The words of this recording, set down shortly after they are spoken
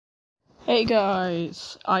Hey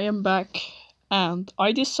guys, I am back and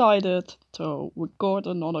I decided to record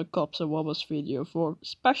another Cops and Wobbles video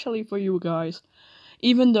especially for you guys,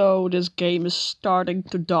 even though this game is starting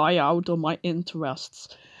to die out on my interests.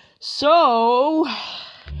 So,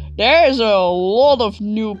 there's a lot of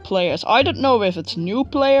new players. I don't know if it's new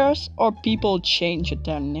players or people change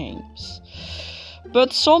their names.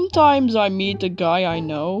 But sometimes I meet a guy I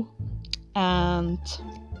know and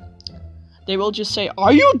they will just say,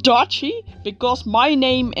 "Are you Dutchy? Because my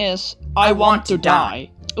name is I want to die."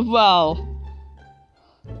 Well,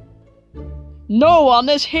 no one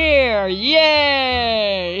is here!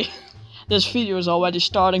 Yay! This video is already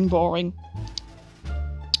starting boring.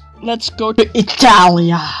 Let's go to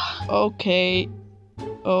Italia. Okay.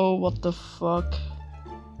 Oh, what the fuck?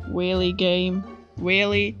 Really, game?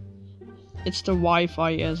 Really? It's the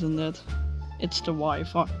Wi-Fi, isn't it? It's the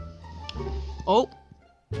Wi-Fi. Oh.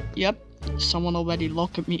 Yep. Someone already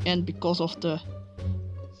locked me in because of the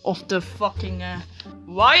fucking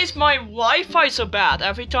Why is my Wi-Fi so bad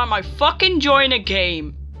every time I fucking join a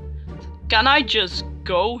game? Can I just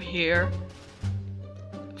go here?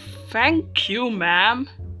 Thank you, ma'am.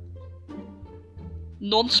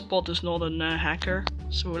 Non-spot is not a hacker,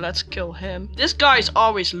 so let's kill him. This guy is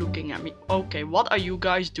always looking at me. Okay, what are you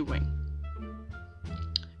guys doing?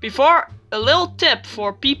 Before, a little tip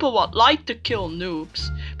for people that like to kill noobs.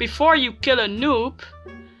 Before you kill a noob,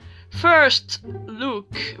 first look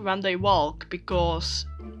when they walk, because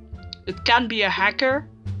it can be a hacker,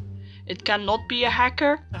 it cannot be a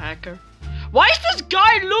hacker. Why is this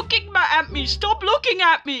guy looking at me? Stop looking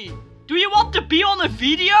at me! Do you want to be on a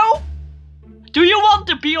video? Do you want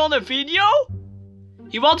to be on a video?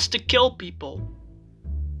 He wants to kill people.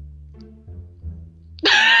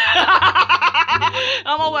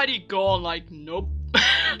 I'm already gone, like, nope.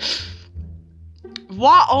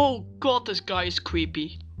 What? Oh god, this guy is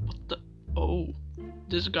creepy. What the? Oh,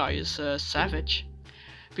 this guy is savage.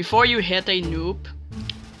 Before you hit a noob,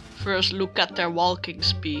 first look at their walking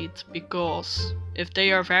speed, because if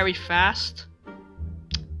they are very fast,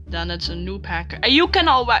 then it's a noob hacker. And you can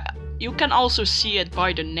also see it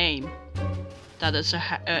by the name that it's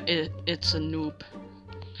a noob.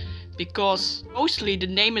 Because mostly the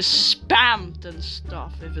name is spammed and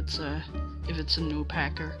stuff if it's a noob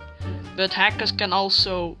hacker. But hackers can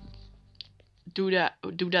also do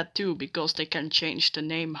that too, because they can change the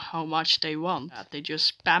name how much they want. They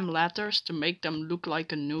just spam letters to make them look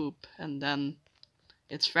like a noob, and then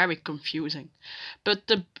it's very confusing. But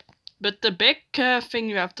the big thing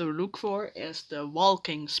you have to look for is the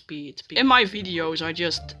walking speed. In my videos I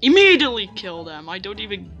just immediately kill them. I don't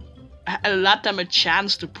even let them a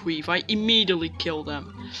chance to breathe. I immediately kill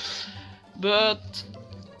them. But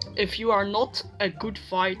if you are not a good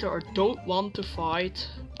fighter or don't want to fight,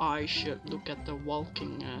 I should look at the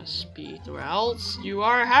walking speed, or else you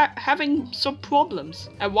are having some problems.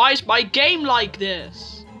 And why is my game like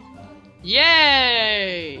this?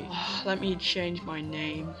 Yay! Let me change my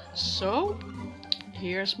name. So,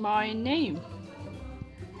 here's my name.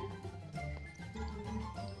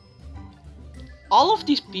 All of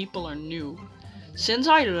these people are new. Since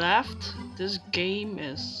I left, this game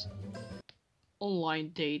is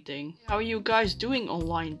online dating. How are you guys doing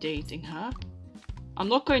online dating, huh? I'm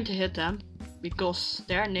not going to hit them, because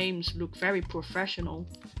their names look very professional,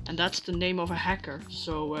 and that's the name of a hacker.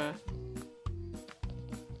 So,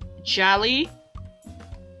 Jolly?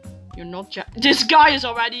 You're not This guy is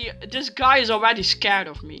already scared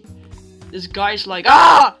of me. This guy's like,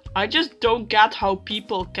 ah! I just don't get how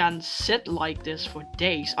people can sit like this for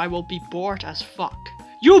days. I will be bored as fuck.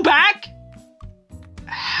 You back?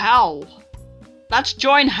 Hell. Let's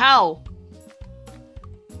join hell.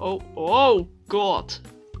 Oh god.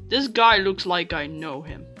 This guy looks like I know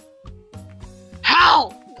him.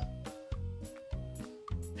 Hell!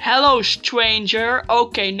 Hello, stranger.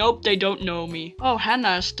 Okay, nope, they don't know me. Oh,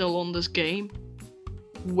 Hannah is still on this game.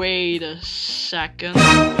 Wait a second.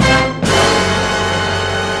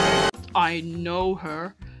 I know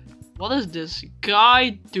her. What is this guy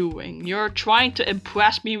doing? You're trying to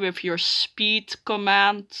impress me with your speed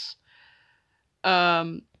commands.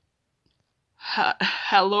 Hello,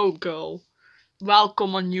 girl.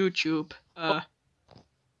 Welcome on YouTube.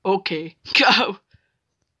 Okay, go.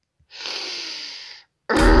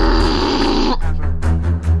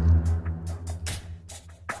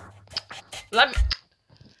 Let me.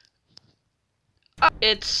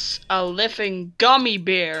 It's a living gummy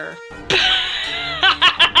bear.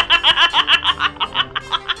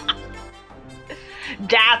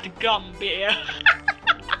 That gum bear.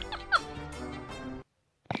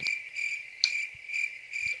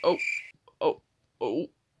 Oh.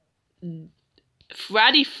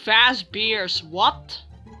 Freddy Fazbear's what?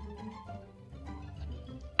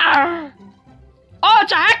 Arr. Oh,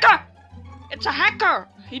 it's a hacker! It's a hacker!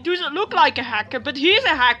 He doesn't look like a hacker, but he's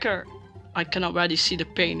a hacker! I can already see the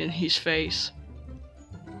pain in his face.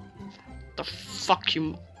 The fuck,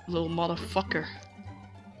 you little motherfucker.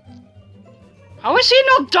 How is he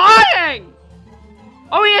not dying?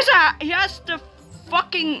 Oh, he has the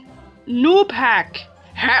fucking noob hack.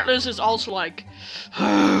 Heartless is also like...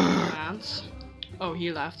 Oh,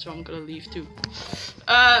 he left, so I'm gonna leave too.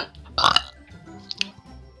 I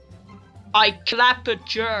clap a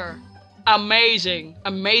jur. Amazing.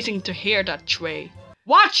 Amazing to hear that, Trey.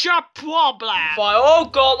 What's your problem? Oh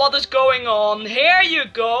god, what is going on? Here you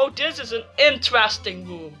go. This is an interesting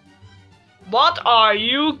room. What are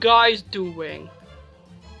you guys doing?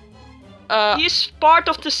 He's part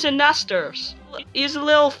of the Sinesters. He's a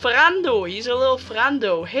little friendo. He's a little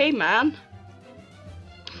friendo. Hey, man.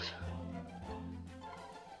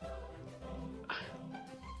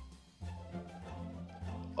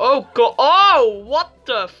 Oh god. Oh, what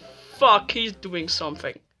the fuck? He's doing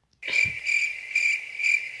something.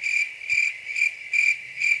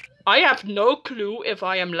 I have no clue if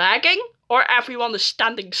I am lagging or everyone is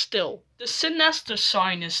standing still. The Sinester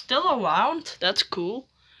sign is still around. That's cool.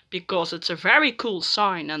 Because it's a very cool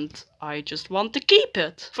sign and I just want to keep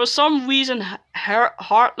it. For some reason,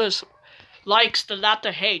 Heartless likes the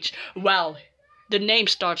letter H. Well, the name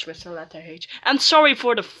starts with the letter H. And sorry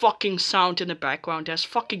for the fucking sound in the background. There's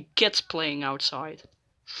fucking kids playing outside.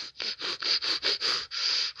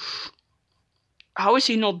 How is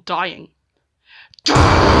he not dying?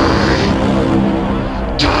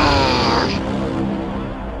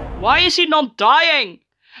 Why is he not dying?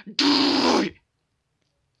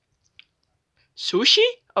 Sushi?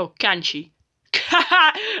 Oh, Kanchi.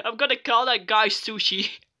 I'm gonna call that guy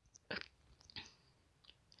Sushi.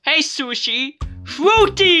 Hey, Sushi.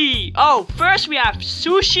 Fruity! Oh, first we have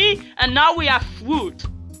sushi and now we have fruit.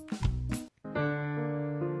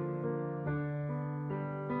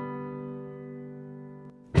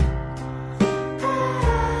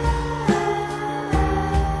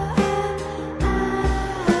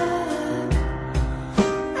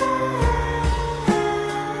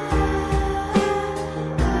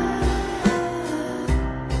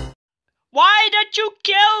 Why did you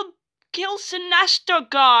kill Sinestro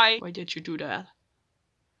guy? Why did you do that?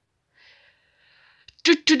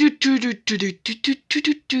 Itchy!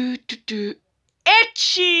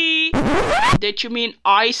 Did you mean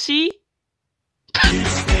icy?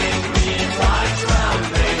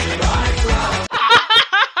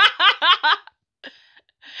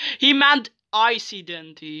 He meant icy,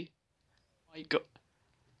 didn't he? Oh my god.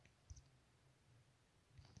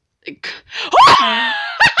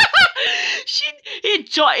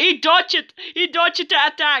 He dodged it. He dodged the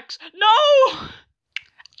attacks. No!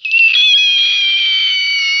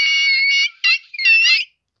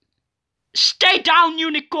 Stay down,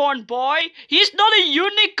 unicorn boy. He's not a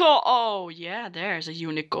unicorn. Oh yeah, there's a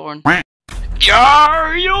unicorn.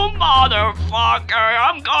 Yeah, you motherfucker!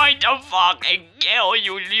 I'm going to fucking kill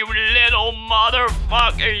you, you little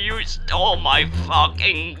motherfucker! You stole my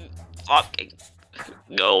fucking.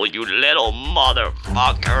 No, you little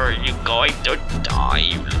motherfucker! You're going to die,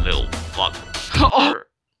 you little fucker!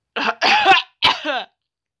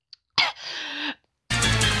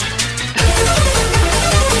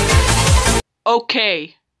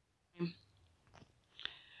 Okay.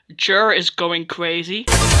 Jur is going crazy.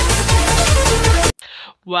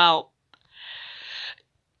 Well.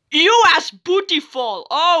 US Bootyful!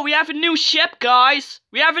 Oh, we have a new ship, guys!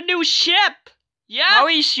 We have a new ship! Yeah? How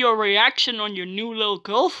is your reaction on your new little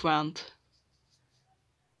girlfriend?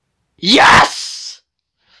 Yes!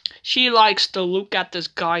 She likes to look at this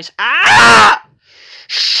guy's ah!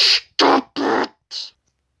 Stop it!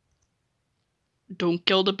 Don't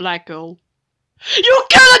kill the black girl. You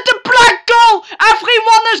killed the black girl!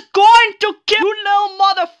 Everyone is going to kill you, little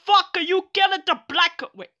motherfucker! You killed the black girl.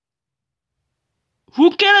 Wait.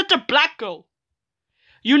 Who killed the black girl?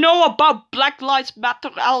 You know about Black Lives Matter,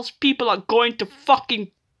 else people are going to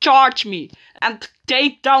fucking charge me and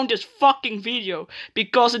take down this fucking video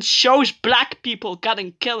because it shows black people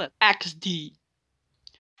getting killed. XD.